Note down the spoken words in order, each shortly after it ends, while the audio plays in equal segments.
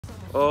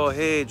Oh,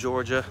 hey,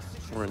 Georgia.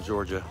 We're in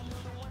Georgia.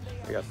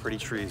 We got pretty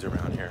trees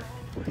around here.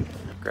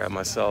 Grab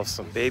myself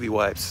some baby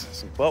wipes,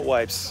 some butt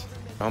wipes.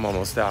 I'm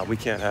almost out. We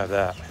can't have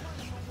that.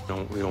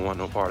 We don't want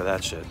no part of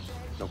that shit.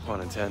 No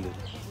pun intended.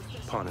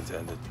 Pun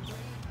intended.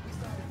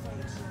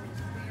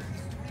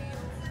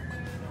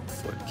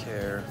 Foot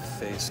care,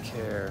 face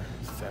care,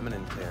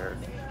 feminine care,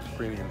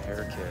 premium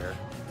hair care,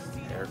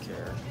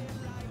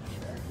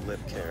 lip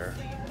care.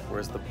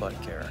 Where's the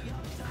butt care?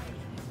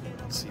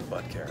 I don't see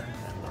butt care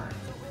anywhere.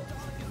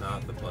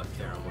 Not the butt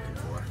care I'm looking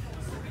for.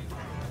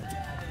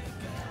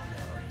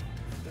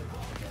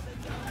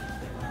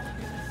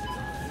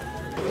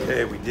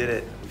 Okay, we did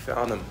it. We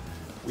found them.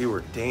 We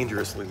were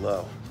dangerously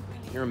low.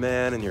 You're a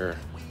man in your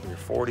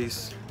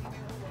 40s.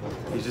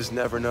 You just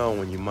never know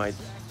when you might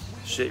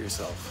shit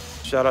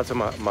yourself. Shout out to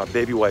my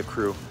baby wipe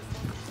crew.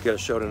 We got a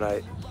show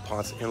tonight,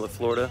 Ponce Inlet,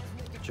 Florida,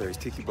 Jerry's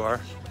Tiki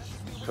Bar.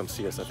 Come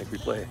see us. I think we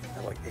play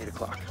at like 8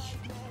 o'clock.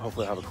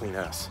 Hopefully I have a clean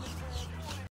ass.